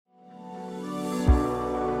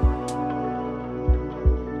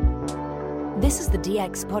This is the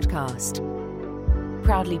DX Podcast,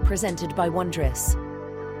 proudly presented by Wondrous.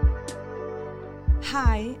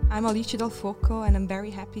 Hi, I'm Alice Del Fuoco and I'm very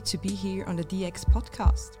happy to be here on the DX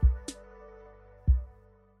Podcast.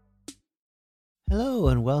 Hello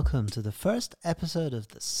and welcome to the first episode of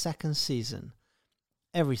the second season.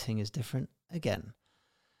 Everything is different again.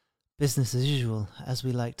 Business as usual, as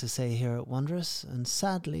we like to say here at Wondrous, and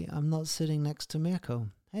sadly I'm not sitting next to Mirko.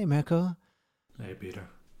 Hey Mirko. Hey Peter.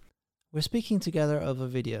 We're speaking together over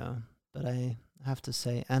video, but I have to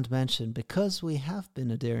say and mention, because we have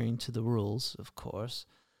been adhering to the rules, of course,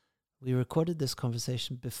 we recorded this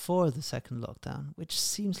conversation before the second lockdown, which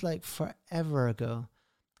seems like forever ago.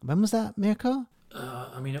 When was that, Mirko?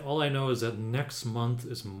 All I know is that next month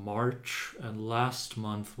is March, and last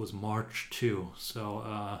month was March too. So,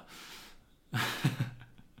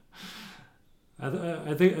 I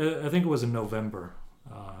think it was in November,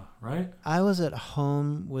 right? I was at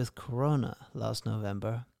home with Corona last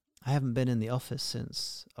November. I haven't been in the office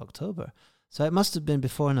since October, so it must have been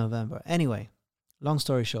before November. Anyway, long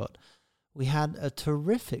story short, we had a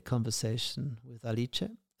terrific conversation with Alice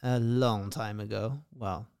a long time ago.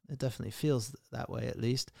 Well, it definitely feels that way at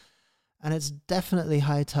least. And it's definitely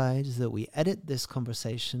high tide that we edit this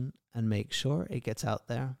conversation and make sure it gets out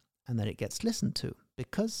there and that it gets listened to,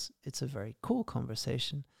 because it's a very cool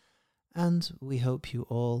conversation. And we hope you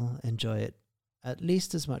all enjoy it at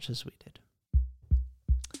least as much as we did.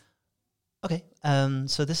 Okay,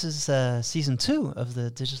 so this is season 2 of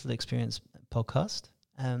the Digital Experience podcast.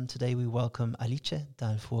 Today we welcome Alice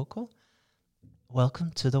Del Fuoco.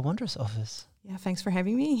 Welcome to the Wondrous office. Yeah, thanks for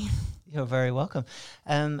having me. You're very welcome.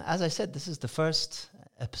 As I said, this is the first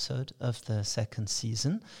episode of the second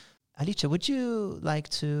season. Alice, would you like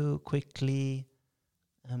to quickly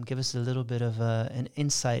give us a little bit of an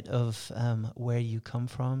insight of where you come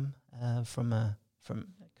from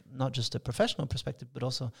not just a professional perspective, but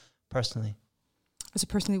also personally? So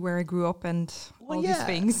personally, where I grew up and these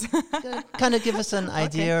things. Kind of give us an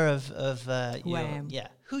idea of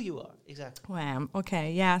who you are, exactly.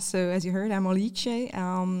 Okay, yeah. So as you heard, I'm Alice.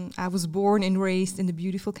 I was born and raised in the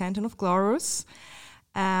beautiful canton of Glarus.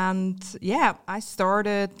 And yeah, I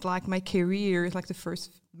started my career,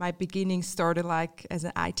 my beginning started as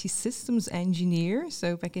an IT systems engineer.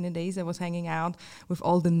 So back in the days, I was hanging out with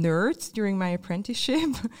all the nerds during my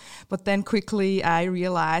apprenticeship. But then quickly I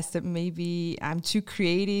realized that maybe I'm too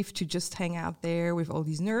creative to just hang out there with all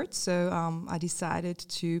these nerds. So I decided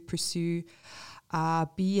to pursue a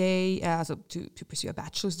BA, to pursue a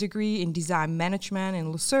bachelor's degree in design management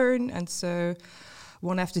in Lucerne. And so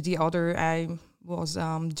one after the other, I was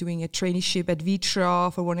doing a traineeship at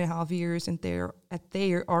Vitra for 1.5 years at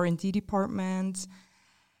their R&D department.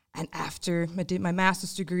 And after I did my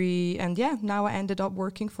master's degree, and now I ended up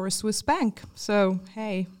working for a Swiss bank. So,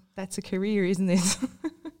 hey, that's a career, isn't it?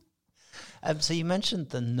 So you mentioned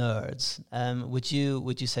the nerds. Would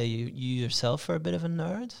you say you yourself are a bit of a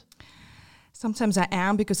nerd? Sometimes I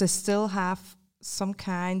am, because I still have some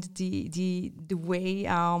kind the way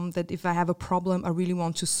that if I have a problem, I really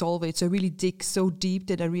want to solve it. So I really dig so deep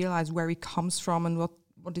that I realize where it comes from and what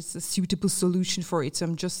is a suitable solution for it. So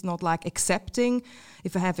I'm just not accepting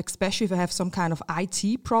especially if I have some kind of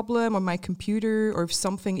IT problem on my computer, or if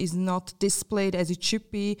something is not displayed as it should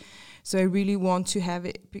be. So I really want to have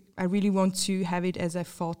it. I really want to have it as I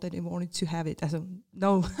thought that I wanted to have it.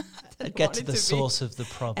 Get to the source of the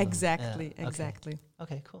problem. Exactly.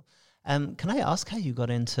 Okay, cool. Can I ask how you got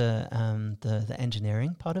into the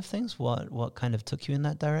engineering part of things? What kind of took you in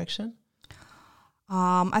that direction?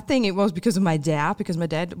 I think it was because of my dad, because my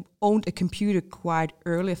dad owned a computer quite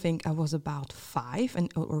early. I think I was about 5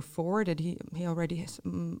 or 4 that he already has,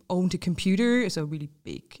 owned a computer. It's a really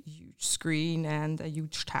big, huge screen and a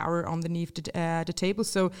huge tower underneath the table.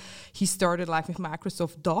 So he started with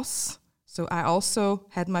Microsoft DOS. So I also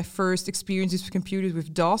had my first experiences with computers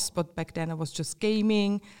with DOS, but back then I was just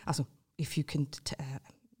gaming. Also, if you can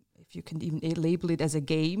even label it as a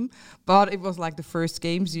game, but it was the first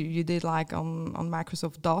games you did on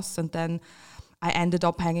Microsoft DOS, and then I ended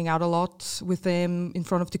up hanging out a lot with them in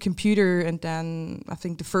front of the computer, and then I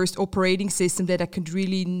think the first operating system that I could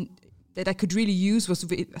really use was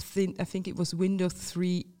I think it was Windows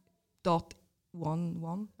 3.11.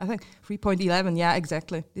 I think 3.11. Yeah,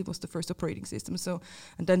 exactly. It was the first operating system. So,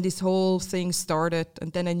 and then this whole thing started,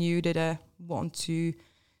 and then I knew that I want to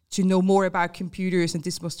know more about computers, and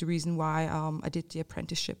this was the reason why I did the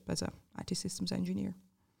apprenticeship as a IT systems engineer.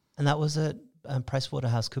 And that was at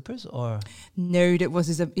PricewaterhouseCoopers, or? No, that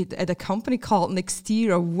was at a company called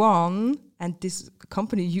Nextira One, and this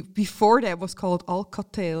company before that was called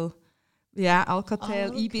Alcatel. Yeah,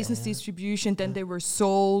 Alcatel, Oh, e-business okay. distribution. Then they were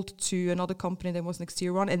sold to another company that was next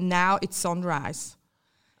tier one, and now it's Sunrise.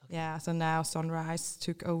 Yeah, so now Sunrise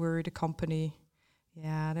took over the company.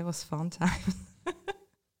 Yeah, that was fun time.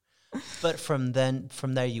 But from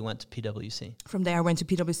there you went to PwC. From there, I went to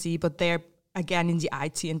PwC, but there again in the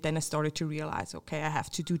IT, and then I started to realize, okay, I have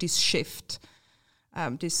to do this shift. I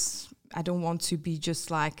don't want to be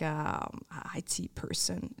just like a IT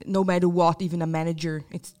person, no matter what, even a manager.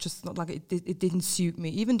 It's just not like it didn't suit me.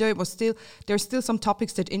 Even though there's still some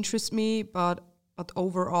topics that interest me, but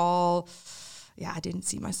overall, yeah, I didn't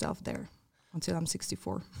see myself there until I'm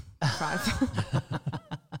 64, 5.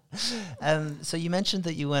 So you mentioned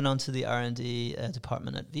that you went on to the R&D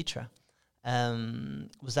department at Vitra.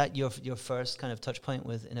 Was that your first kind of touch point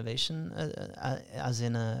with innovation, as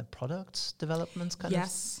in a product development kind of?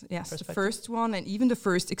 Yes, the first one, and even the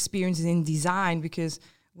first experience in design, because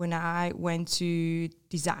when I went to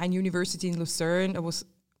Design University in Lucerne, I was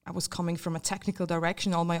coming from a technical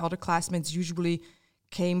direction. All my other classmates usually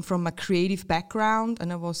came from a creative background,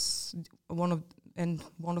 and I was one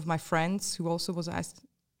of my friends who also was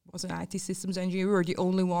an IT systems engineer. We were the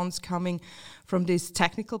only ones coming from this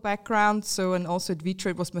technical background. So, and also at Vitra,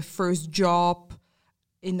 it was my first job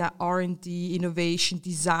in the R&D, innovation,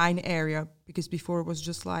 design area, because before it was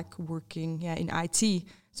just like working in IT.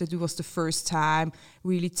 So it was the first time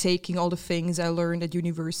really taking all the things I learned at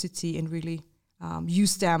university and really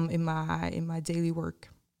use them in my daily work.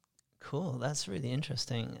 Cool, that's really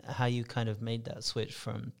interesting. How you kind of made that switch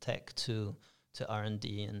from tech to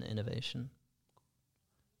R&D and innovation.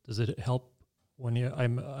 Does it help when you? I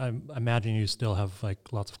imagine you still have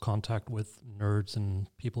like lots of contact with nerds and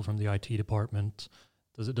people from the IT department.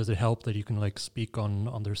 Does it help that you can like speak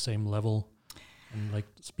on their same level and like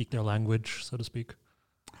speak their language, so to speak?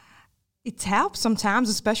 It helps sometimes,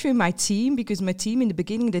 especially in my team, because my team in the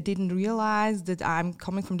beginning, they didn't realize that I'm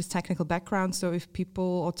coming from this technical background. So if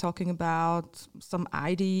people are talking about some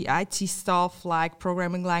IT stuff like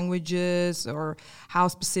programming languages or how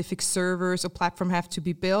specific servers or platform have to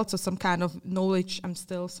be built, so some kind of knowledge I'm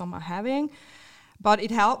still somehow having. But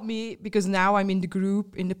it helped me because now I'm in the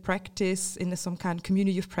group, in the practice, in some kind of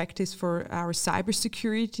community of practice for our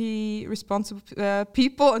cybersecurity responsible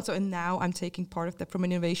people. And now I'm taking part of that from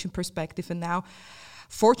an innovation perspective. And now,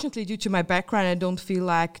 fortunately, due to my background, I don't feel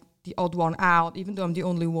like the odd one out, even though I'm the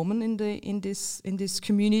only woman in this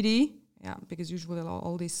community. Yeah, because usually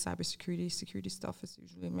all this security stuff is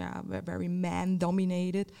usually very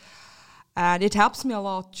man-dominated. And it helps me a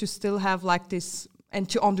lot to still have like this, and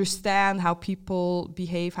to understand how people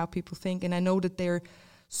behave, how people think. And I know that their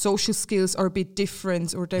social skills are a bit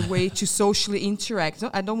different, or their way to socially interact. So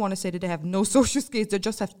I don't want to say that they have no social skills, they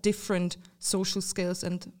just have different social skills.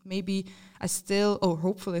 And maybe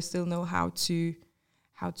hopefully I still know how to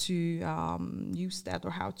use that,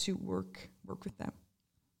 or how to work with them.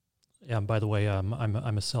 Yeah, and by the way,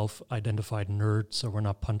 I'm a self-identified nerd, so we're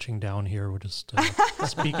not punching down here. We're just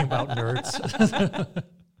speaking about nerds.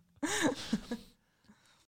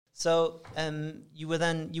 So you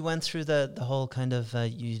went through the whole kind of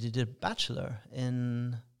you did a bachelor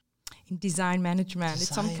in design management.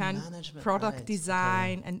 It's some kind of product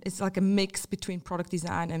design, and it's like a mix between product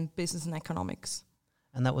design and business and economics.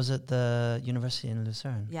 And that was at the university in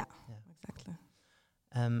Lucerne. Yeah. Exactly.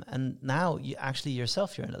 And now you actually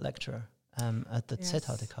yourself, you're a lecturer at the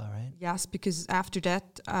ZHDK, right? Yes, because after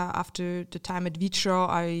that, after the time at Vitra,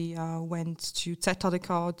 I went to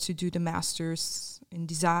ZHDK to do the master's in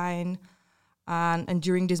design. And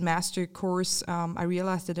during this master course, I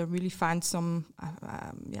realized that I really find some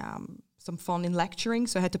fun in lecturing.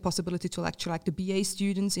 So I had the possibility to lecture like the BA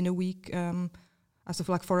students in a week, for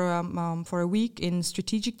a week in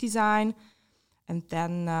strategic design. And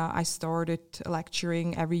then I started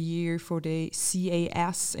lecturing every year for the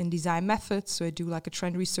CAS in design methods. So I do like a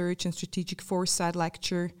trend research and strategic foresight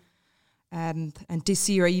lecture. And this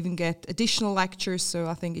year I even get additional lectures. So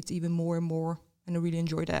I think it's even more and more. And I really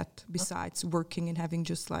enjoy that, besides working and having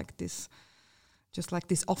just like this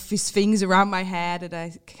office things around my head, that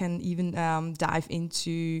I can even dive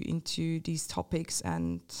into these topics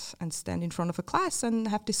and stand in front of a class and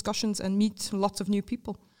have discussions and meet lots of new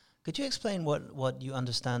people. Could you explain what you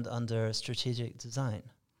understand under strategic design?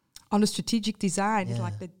 Under strategic design, it's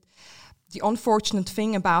like the unfortunate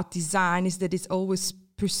thing about design is that it's always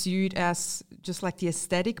pursued as just like the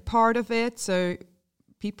aesthetic part of it. So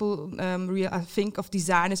people think of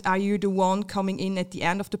design as, are you the one coming in at the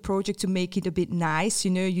end of the project to make it a bit nice?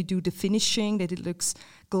 You know, you do the finishing, that it looks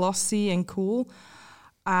glossy and cool.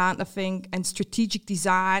 And I think, and strategic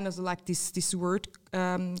design, also like this word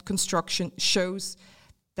construction, shows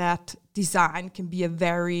that design can be a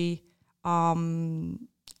very how do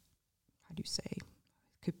you say,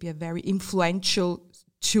 could be a very influential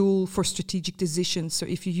tool for strategic decisions. So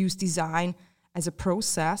if you use design as a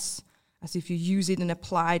process, as if you use it and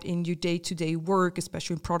apply it in your day-to-day work,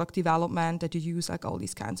 especially in product development, that you use like all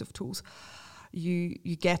these kinds of tools, you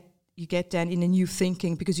get then in a new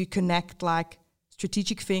thinking, because you connect like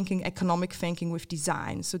strategic thinking, economic thinking with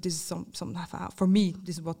design. So this is some for me,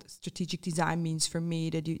 this is what strategic design means for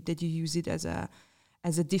me, that you use it as a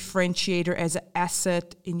differentiator, as an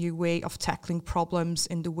asset in your way of tackling problems,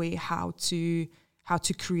 in the way how to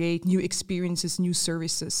create new experiences, new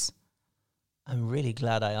services. I'm really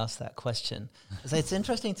glad I asked that question. So it's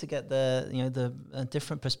interesting to get the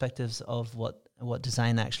different perspectives of what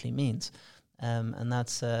design actually means, and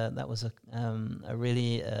that was a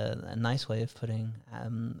really a nice way of putting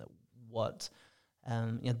what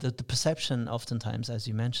the perception. Oftentimes, as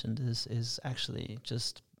you mentioned, is actually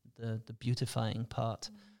just the beautifying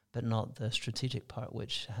part, but not the strategic part,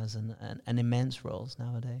 which has an immense role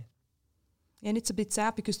nowadays. And it's a bit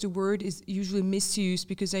sad because the word is usually misused,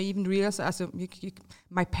 because I even realized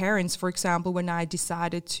my parents, for example, when I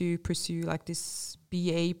decided to pursue like this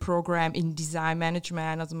BA program in design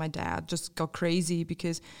management, as my dad just got crazy,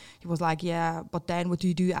 because he was like, yeah, but then what do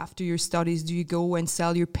you do after your studies? Do you go and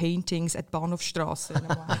sell your paintings at Bahnhofstrasse? And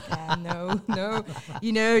I'm like,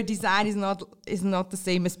 no. Design is not the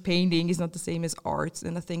same as painting, is not the same as art.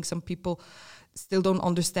 And I think some people still don't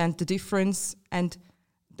understand the difference. And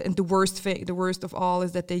the worst of all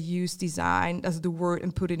is that they use design as the word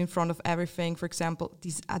and put it in front of everything. For example,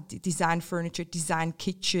 design furniture, design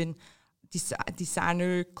kitchen,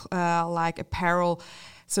 designer like apparel.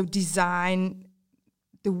 So design,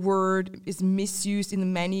 the word is misused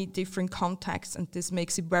in many different contexts, and this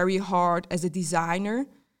makes it very hard as a designer,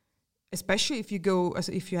 especially if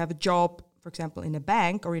you have a job, for example, in a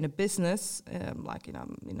bank or in a business, like in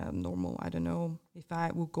a normal, I don't know, if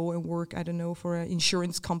I will go and work, I don't know, for an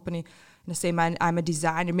insurance company, and I say, I'm a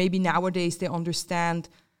designer. Maybe nowadays they understand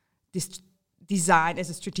this design as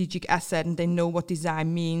a strategic asset, and they know what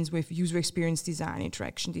design means with user experience design,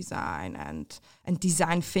 interaction design, and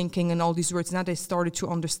design thinking, and all these words. Now they started to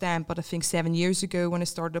understand, but I think 7 years ago when I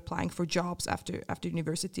started applying for jobs after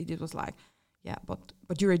university, it was like, yeah,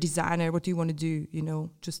 but you're a designer. What do you want to do?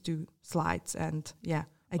 Just do slides and again.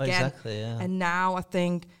 Well, exactly, yeah. And now I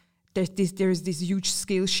think there's this huge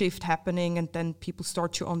skill shift happening, and then people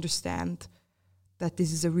start to understand that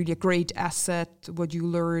this is a really great asset, what you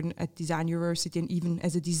learn at Design University, and even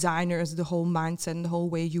as a designer, as the whole mindset and the whole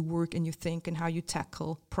way you work and you think and how you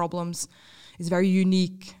tackle problems is very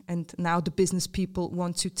unique. And now the business people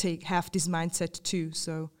want to have this mindset too.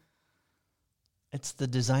 So. It's the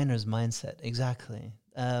designer's mindset, exactly.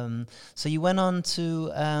 So you went on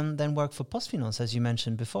to then work for PostFinance, as you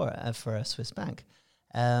mentioned before, for a Swiss bank.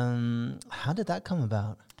 How did that come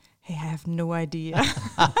about? Hey, I have no idea.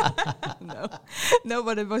 No,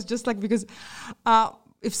 but it was just like, because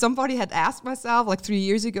if somebody had asked myself like 3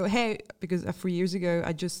 years ago, hey, because 3 years ago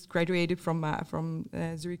I just graduated from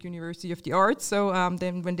Zurich University of the Arts. So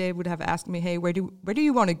then when they would have asked me, hey, where do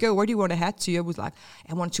you want to go? Where do you want to head to? I was like,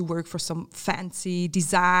 I want to work for some fancy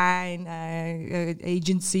design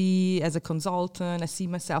agency as a consultant. I see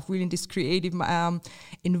myself really in this creative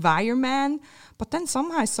environment. But then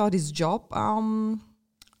somehow I saw this job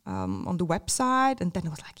on the website, and then I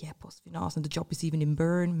was like, yeah, PostFinance, and the job is even in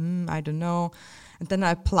Bern, I don't know. And then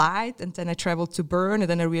I applied, and then I traveled to Bern, and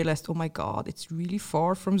then I realized, oh my God, it's really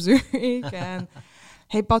far from Zurich. And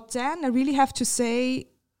hey, but then I really have to say,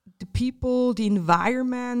 the people, the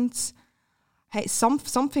environment, hey,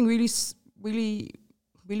 something really, really,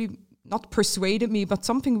 really not persuaded me, but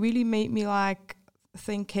something really made me like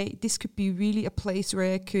think, hey, this could be really a place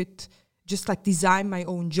where I could just like design my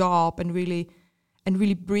own job and really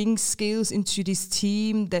bring skills into this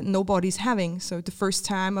team that nobody's having. So the first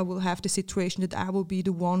time I will have the situation that I will be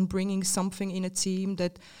the one bringing something in a team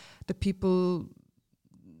that the people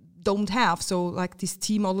don't have. So like this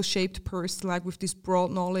team model-shaped person, like with this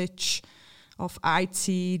broad knowledge of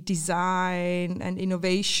IT, design and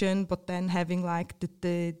innovation, but then having like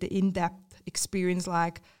the in-depth experience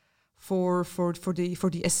like for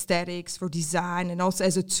the aesthetics, for design, and also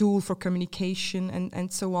as a tool for communication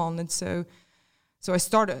and so on. And so I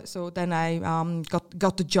started. So then I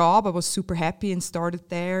got the job. I was super happy and started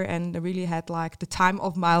there, and I really had like the time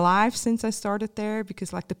of my life since I started there,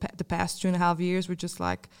 because like the past 2.5 years were just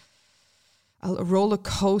like a roller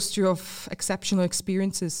coaster of exceptional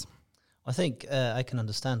experiences. I think I can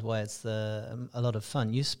understand why it's a lot of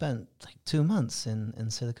fun. You spent like 2 months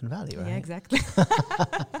in Silicon Valley, right? Yeah, exactly.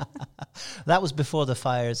 That was before the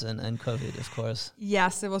fires and COVID, of course.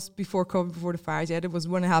 Yes, it was before COVID, before the fires. Yeah, it was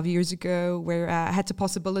 1.5 years ago where I had the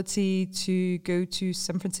possibility to go to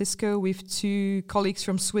San Francisco with 2 colleagues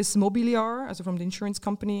from Swiss Mobiliar, also from the insurance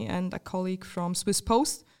company, and a colleague from Swiss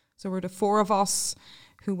Post. So we're the 4 of us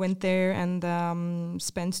who went there and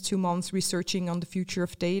spent 2 months researching on the future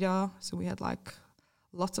of data. So we had like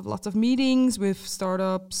lots of meetings with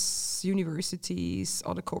startups, universities,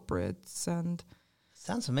 other corporates, and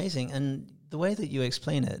sounds amazing. And the way that you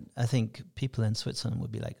explain it, I think people in Switzerland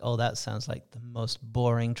would be like, oh, that sounds like the most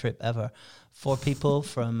boring trip ever. 4 people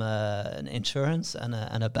from an insurance and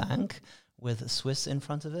a bank with Swiss in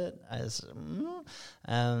front of it.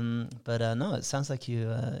 No, it sounds like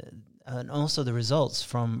you... and also the results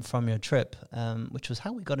from your trip, which was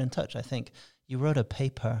how we got in touch, I think. You wrote a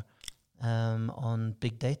paper on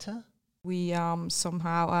big data. We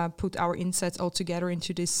somehow put our insights all together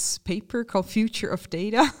into this paper called Future of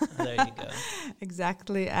Data. There you go.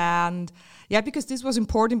 Exactly. And yeah, because this was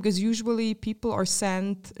important because usually people are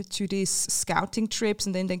sent to these scouting trips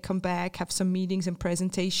and then they come back, have some meetings and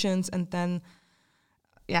presentations, and then,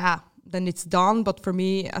 then it's done. But for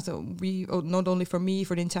me, not only for me,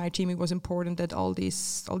 for the entire team, it was important that all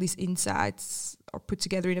these insights are put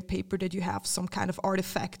together in a paper, that you have some kind of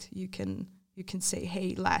artifact. You can say,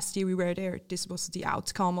 hey, last year we were there. This was the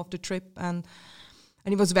outcome of the trip. And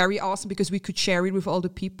it was very awesome because we could share it with all the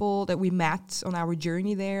people that we met on our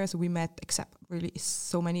journey there. So we met really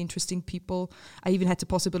so many interesting people. I even had the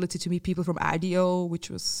possibility to meet people from IDEO, which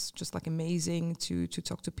was just like amazing to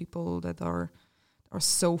talk to people that are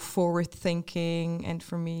so forward thinking, and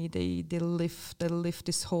for me they live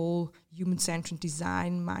this whole human-centered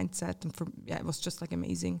design mindset, and it was just like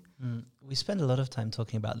amazing. We spend a lot of time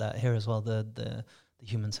talking about that here as well, the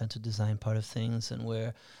human-centered design part of things, and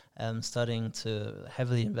we're starting to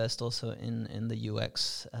heavily invest also in the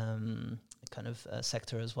UX kind of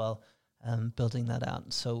sector as well, building that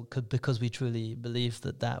out. So because we truly believe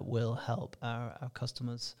that will help our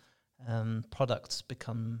customers' products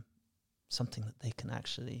become something that they can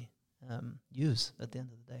actually use at the end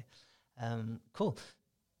of the day. Cool.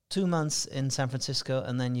 2 months in San Francisco,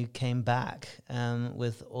 and then you came back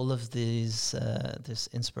with all of these this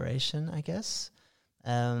inspiration, I guess.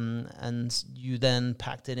 And you then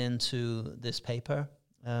packed it into this paper,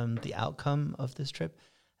 the outcome of this trip.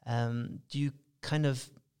 Do you kind of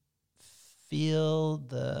feel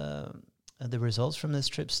the results from this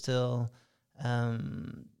trip still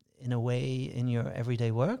in a way in your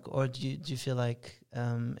everyday work, or do you feel like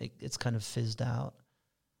it's kind of fizzed out?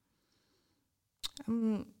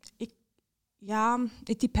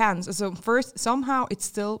 It depends. So first, somehow it's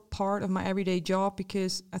still part of my everyday job,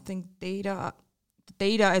 because I think data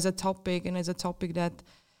as a topic, and as a topic that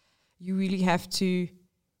you really have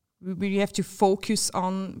to focus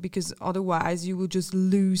on, because otherwise you will just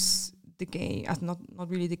lose the game. Not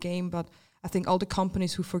really the game, but I think all the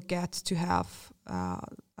companies who forget to have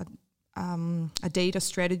a data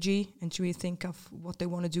strategy and to really think of what they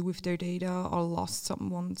want to do with their data are lost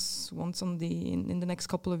once in the next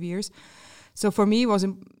couple of years. So for me,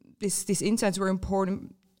 these insights were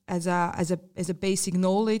important as a basic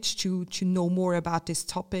knowledge to know more about this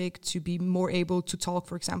topic, to be more able to talk,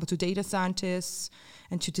 for example, to data scientists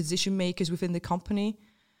and to decision makers within the company.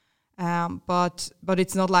 But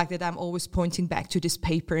it's not like that I'm always pointing back to this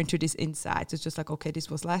paper and to this insight. It's just like, okay, this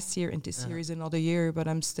was last year and this year is another year, but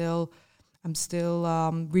I'm still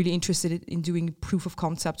really interested in doing proof of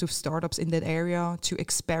concept with startups in that area, to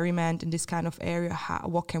experiment in this kind of area.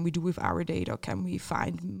 What can we do with our data? Can we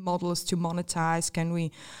find models to monetize? Can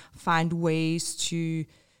we find ways to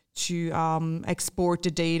export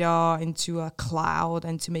the data into a cloud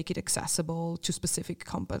and to make it accessible to specific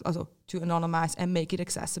companies, also to anonymize and make it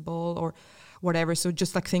accessible or whatever. So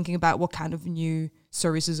just like thinking about what kind of new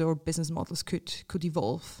services or business models could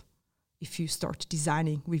evolve if you start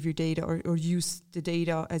designing with your data, or use the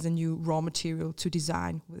data as a new raw material to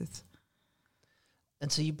design with.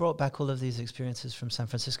 And so you brought back all of these experiences from San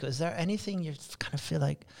Francisco. Is there anything you kind of feel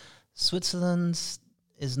like Switzerland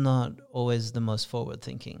is not always the most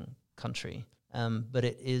forward-thinking country, but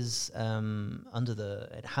it is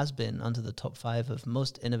it has been under the top 5 of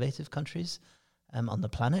most innovative countries on the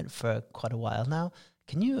planet for quite a while now.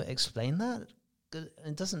 Can you explain that?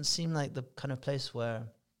 It doesn't seem like the kind of place where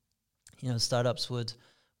startups would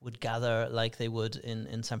gather like they would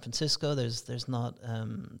in San Francisco. There's not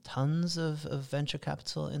tons of venture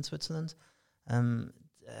capital in Switzerland.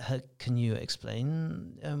 Can you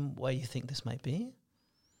explain why you think this might be?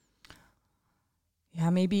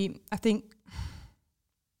 maybe I think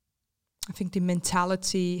the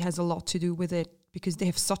mentality has a lot to do with it, because they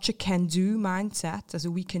have such a can-do mindset. As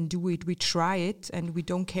we can do it, we try it, and we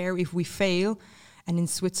don't care if we fail. And in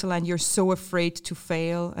Switzerland, you're so afraid to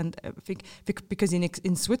fail. And I think because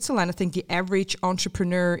in Switzerland, I think the average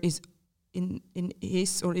entrepreneur is in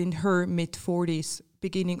his or in her mid-40s,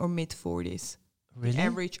 beginning or mid-40s. Really? The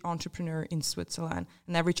average entrepreneur in Switzerland.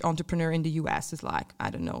 An average entrepreneur in the US is like, I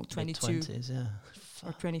don't know, 22 Mid-20s, yeah.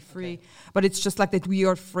 or 23. Okay. But it's just like that we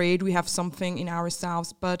are afraid we have something in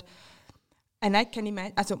ourselves. And I can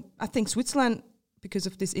imagine, I think Switzerland, because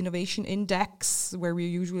of this innovation index, where we're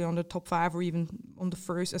usually on the top 5 or even on the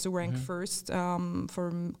first, as a rank first for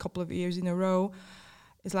a couple of years in a row,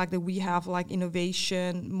 it's like that we have like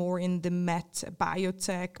innovation more in the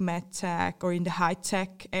biotech, medtech, or in the high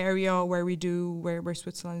tech area where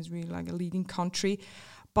Switzerland is really like a leading country,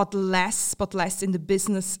 but less in the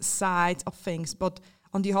business side of things. But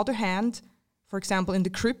on the other hand, for example, in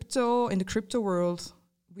the crypto world,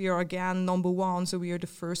 we are again number 1, so we are the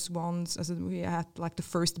first ones. As we had like the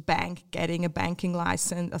first bank getting a banking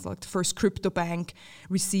license, as like the first crypto bank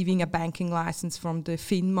receiving a banking license from the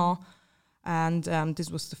FINMA, and this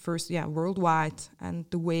was the first, worldwide. And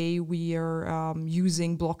the way we are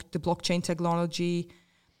using the blockchain technology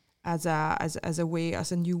as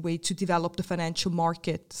a new way to develop the financial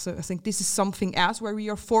market. So I think this is something else where we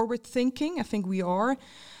are forward thinking. I think we are.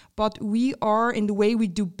 But we are, in the way we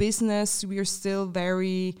do business, we are still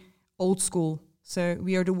very old school. So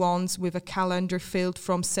we are the ones with a calendar filled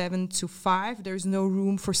from 7 to 5. There's no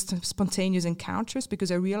room for spontaneous encounters,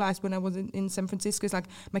 because I realized when I was in San Francisco, it's like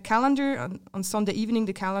my calendar on Sunday evening,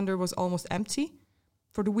 the calendar was almost empty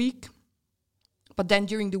for the week. But then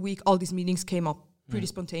during the week, all these meetings came up pretty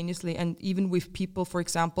spontaneously. And even with people, for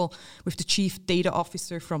example, with the chief data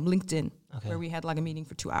officer from LinkedIn, where we had like a meeting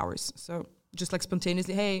for 2 hours. So just like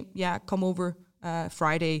spontaneously, hey, come over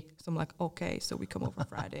Friday. So I'm like, okay, so we come over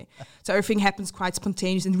Friday. So everything happens quite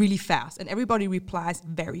spontaneous and really fast. And everybody replies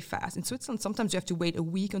very fast. In Switzerland, sometimes you have to wait a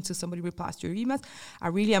week until somebody replies to your emails. I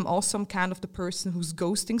really am also kind of the person who's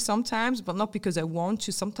ghosting sometimes, but not because I want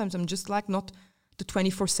to. Sometimes I'm just like not the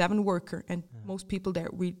 24/7 worker. And most people there,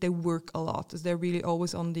 they work a lot, as they're really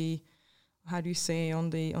always on the,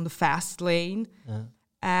 on the fast lane.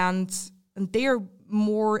 And they are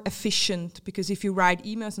more efficient, because if you write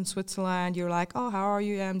emails in Switzerland, you're like, oh, how are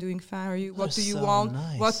you? I'm doing fine. How are you? What do you want?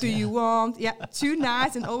 Nice, what do you want? Yeah, too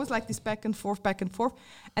nice. And always like this back and forth.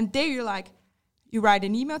 And there you're like, you write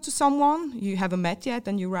an email to someone you haven't met yet,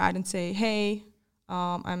 and you write and say, hey,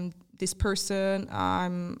 I'm this person.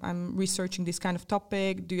 I'm researching this kind of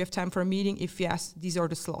topic. Do you have time for a meeting? If yes, these are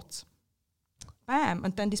the slots. Bam.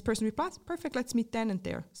 And then this person replies, perfect, let's meet then and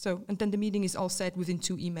there. So, and then the meeting is all set within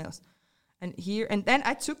 2 emails. And then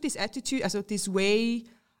I took this attitude, this way,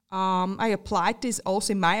 I applied this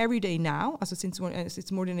also in my everyday now. Since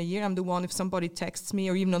it's more than a year, I'm the one, if somebody texts me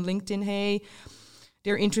or even on LinkedIn, hey,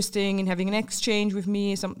 they're interested in having an exchange with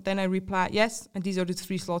me, then I reply, yes, and these are the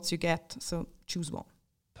 3 slots you get, so choose one.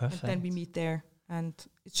 Perfect. And then we meet there. And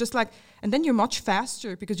it's just like, and then you're much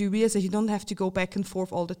faster, because you realize that you don't have to go back and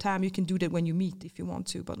forth all the time. You can do that when you meet if you want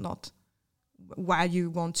to, but not while you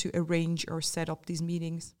want to arrange or set up these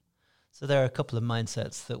meetings. So there are a couple of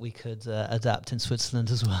mindsets that we could adapt in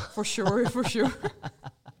Switzerland as well. For sure.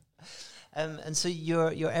 And so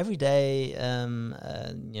your everyday,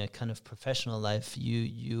 kind of professional life, you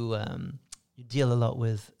deal a lot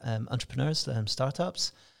with entrepreneurs,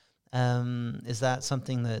 startups. Is that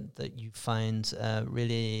something that you find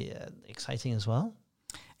really exciting as well?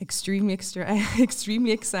 Extremely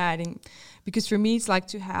exciting, because for me it's like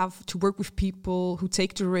to work with people who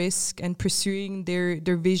take the risk and pursuing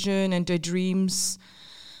their vision and their dreams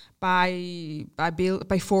by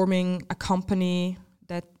forming a company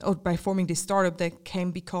by forming this startup that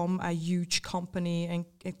can become a huge company, and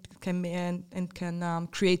it can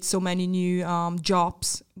create so many new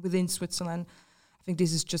jobs within Switzerland. I think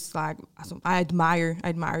this is just like, I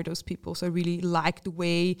admire those people. So I really like the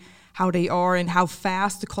way how they are and how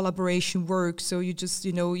fast the collaboration works. So you just,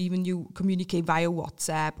 even you communicate via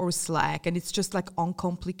WhatsApp or Slack, and it's just like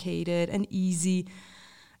uncomplicated and easy.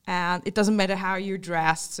 And it doesn't matter how you're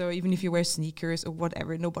dressed. So even if you wear sneakers or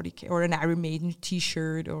whatever, nobody cares. Or an Iron Maiden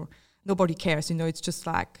t-shirt, or nobody cares. It's just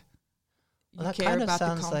like, well, that kind of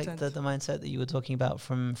sounds like the mindset that you were talking about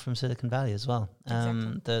from Silicon Valley as well.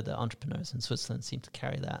 Exactly. The entrepreneurs in Switzerland seem to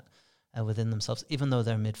carry that within themselves, even though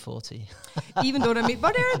they're mid-40. Even though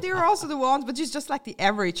but they're also the ones, but it's just like the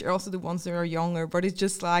average are also the ones that are younger. But it's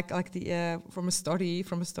just like the from a study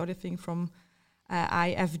thing from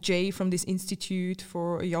IFJ, from this Institute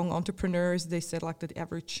for Young Entrepreneurs, they said like that the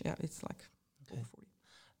average, it's like over 40.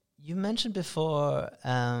 You mentioned before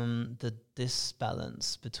the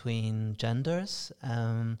disbalance between genders.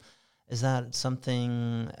 Is that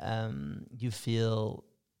something you feel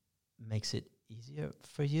makes it easier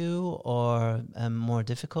for you, or more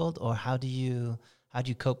difficult, or how do you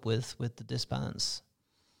cope with the disbalance?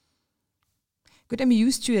 Good, I'm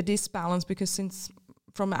used to a disbalance because since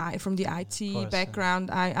from the IT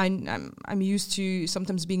background, I'm used to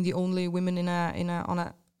sometimes being the only woman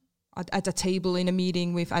at a table in a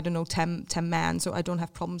meeting with, I don't know, 10 men. So I don't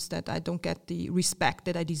have problems that I don't get the respect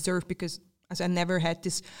that I deserve, because as I never had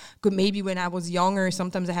this good. Maybe when I was younger,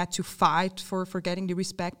 sometimes I had to fight for getting the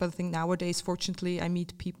respect. But I think nowadays, fortunately, I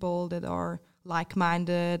meet people that are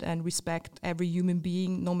like-minded and respect every human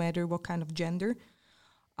being, no matter what kind of gender.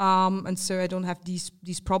 And so I don't have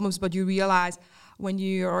these problems. But you realize when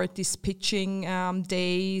you are at these pitching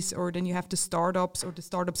days, or then you have the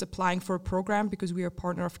startups applying for a program, because we are a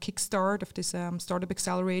partner of Kickstart, of this startup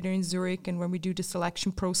accelerator in Zurich. And when we do the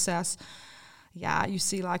selection process, you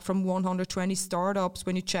see like from 120 startups,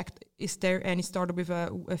 when you check, is there any startup with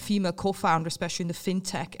a female co-founder, especially in the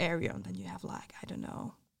fintech area? And then you have like, I don't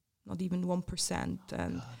know, not even 1%.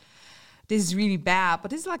 And this is really bad.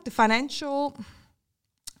 But this is like the financial...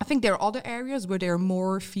 I think there are other areas where there are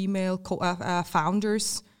more female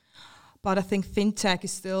founders, but I think fintech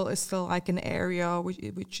is still like an area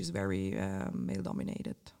which is very male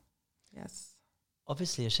dominated. Yes.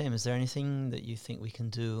 Obviously a shame. Is there anything that you think we can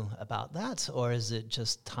do about that, or is it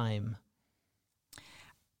just time?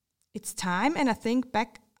 It's time, and I think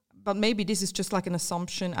but maybe this is just like an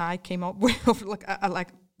assumption I came up with. Like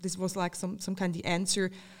this was like some kind of the answer.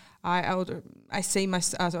 I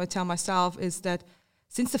tell myself is that,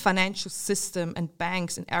 since the financial system and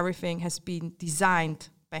banks and everything has been designed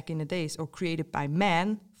back in the days or created by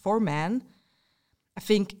men, for men, I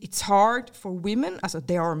think it's hard for women. Also,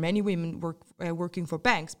 there are many women working for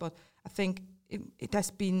banks, but I think it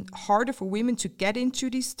has been harder for women to get into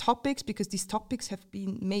these topics, because these topics have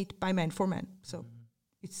been made by men for men. So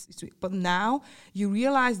but now you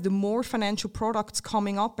realize the more financial products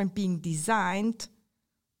coming up and being designed,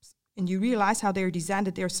 and you realize how they're designed,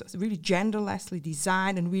 that they're really genderlessly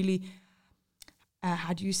designed, and really,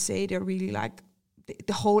 how do you say, they're really like,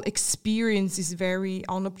 the whole experience is very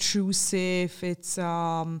unobtrusive. It's,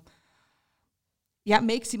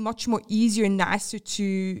 makes it much more easier and nicer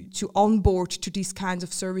to onboard to these kinds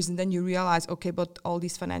of services. And then you realize, okay, but all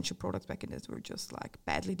these financial products back in this were just like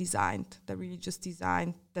badly designed. They're really just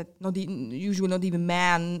designed that not even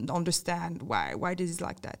men understand why this is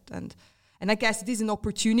like that. And I guess it is an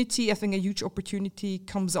opportunity. I think a huge opportunity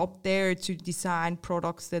comes up there to design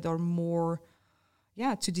products that are more,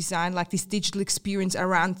 to design like this digital experience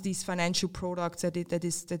around these financial products that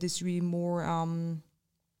is really more.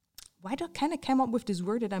 Why do I kind of come up with this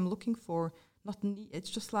word that I'm looking for? It's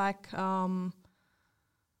just like the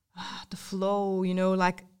flow,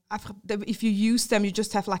 like. If you use them, you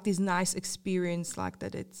just have like this nice experience, like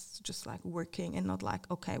that it's just like working, and not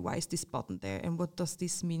like, okay, why is this button there, and what does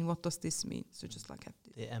this mean? What does this mean? So just like have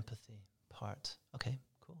this. The empathy part. Okay,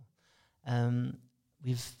 cool.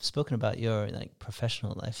 We've spoken about your like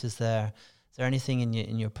professional life. Is there anything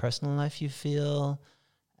in your personal life you feel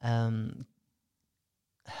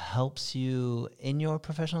helps you in your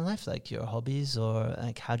professional life, like your hobbies, or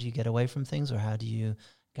like how do you get away from things, or how do you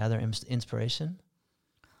gather inspiration?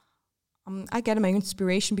 I get my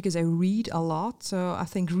inspiration because I read a lot. So I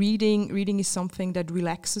think reading is something that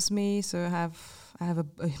relaxes me. So I have a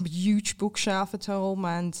huge bookshelf at home,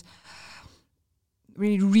 and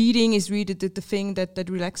really reading is really the thing that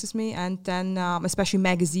relaxes me. And then especially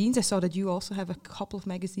magazines. I saw that you also have a couple of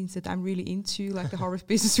magazines that I'm really into, like the Harvard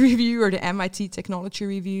Business Review or the MIT Technology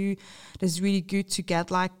Review. That's really good to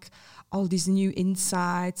get like all these new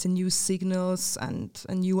insights and new signals and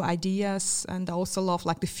new ideas. And I also love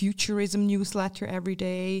like the Futurism newsletter every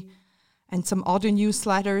day, and some other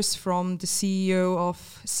newsletters from the CEO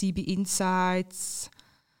of CB Insights,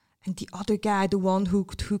 and the other guy, the one who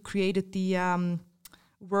created the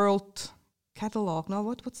World Catalog. No,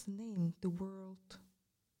 what's the name? The World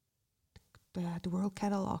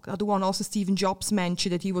Catalog. The one also Steve Jobs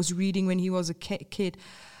mentioned that he was reading when he was a kid.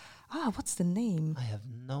 What's the name? I have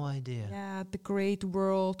no idea. Yeah, the Great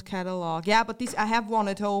World Catalog. Yeah, but I have one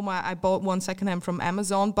at home. I bought one secondhand from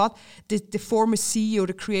Amazon. But the former CEO,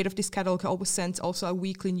 the creator of this catalog, always sends also a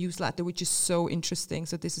weekly newsletter, which is so interesting.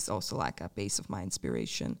 So this is also like a base of my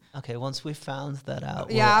inspiration. Okay, once we found that out,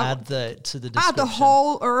 we'll add to the description. The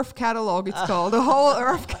Whole Earth Catalog, it's called. The Whole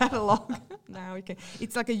Earth Catalog. Now we can.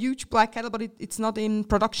 It's like a huge black catalog, but it's not in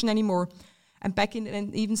production anymore. And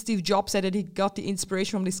and even Steve Jobs said that he got the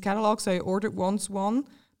inspiration from this catalog, so I ordered one,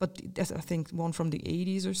 but that's, I think, one from the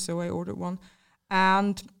 80s or so. I ordered one.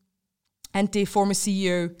 And the former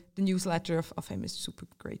CEO, the newsletter of him is super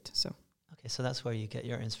great. So. Okay, so that's where you get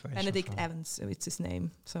your inspiration Benedict from. Evans, so it's his name.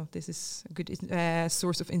 So this is a good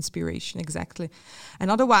source of inspiration, exactly. And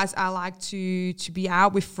otherwise, I like to be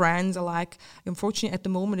out with friends. Unfortunately, at the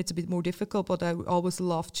moment, it's a bit more difficult, but I always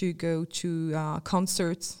love to go to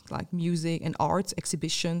concerts, like music and arts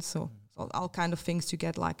exhibitions. So all kind of things to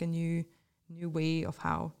get like a new way of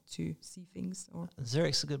how to see things. Or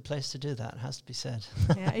Zurich's a good place to do that, has to be said.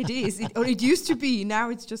 Yeah, it is. It used to be. Now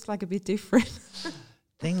it's just like a bit different.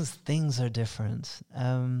 Things are different.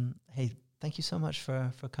 Hey, thank you so much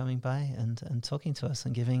for coming by and talking to us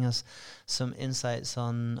and giving us some insights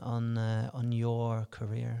on your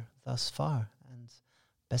career thus far. And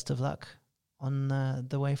best of luck on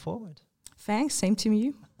the way forward. Thanks. Same to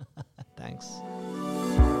you. Thanks.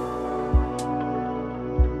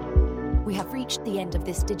 We have reached the end of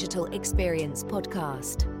this Digital Experience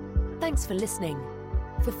podcast. Thanks for listening.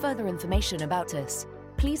 For further information about us,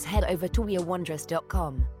 please head over to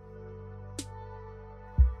wearewondrous.com.